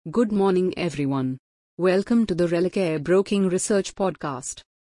Good morning, everyone. Welcome to the Relicare Broking Research Podcast.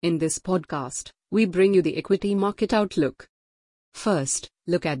 In this podcast, we bring you the equity market outlook. First,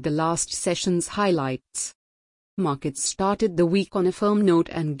 look at the last session's highlights. Markets started the week on a firm note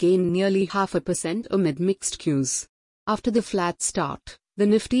and gained nearly 0.5% amid mixed cues. After the flat start, the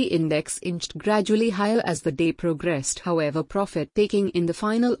Nifty index inched gradually higher as the day progressed. However, profit-taking in the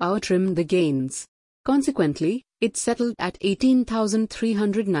final hour trimmed the gains. Consequently, it settled at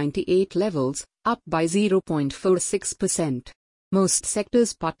 18,398 levels, up by 0.46%. Most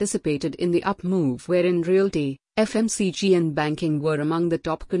sectors participated in the up move, wherein realty, FMCG and banking were among the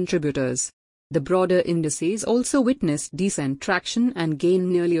top contributors. The broader indices also witnessed decent traction and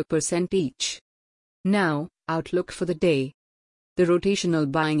gained nearly 1% each. Now, outlook for the day. The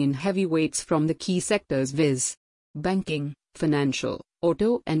rotational buying in heavyweights from the key sectors viz. Banking, financial,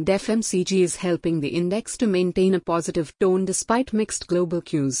 auto and FMCG is helping the index to maintain a positive tone despite mixed global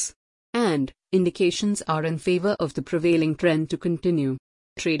cues. And indications are in favor of the prevailing trend to continue.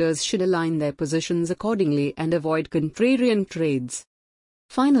 Traders should align their positions accordingly and avoid contrarian trades.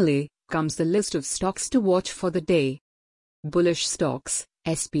 Finally, comes the list of stocks to watch for the day. Bullish stocks: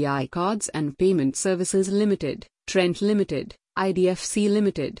 SBI Cards and Payment Services Limited, Trent Limited, IDFC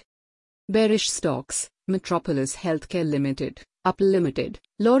Limited. Bearish stocks: Metropolis Healthcare Limited, Apple Limited,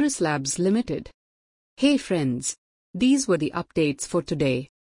 Laurus Labs Limited. Hey friends, these were the updates for today.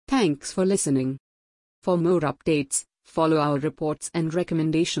 Thanks for listening. For more updates, follow our reports and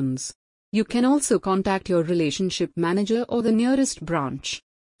recommendations. You can also contact your relationship manager or the nearest branch.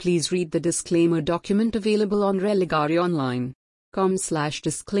 Please read the disclaimer document available on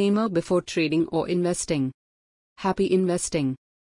religareonline.com/disclaimer before trading or investing. Happy investing.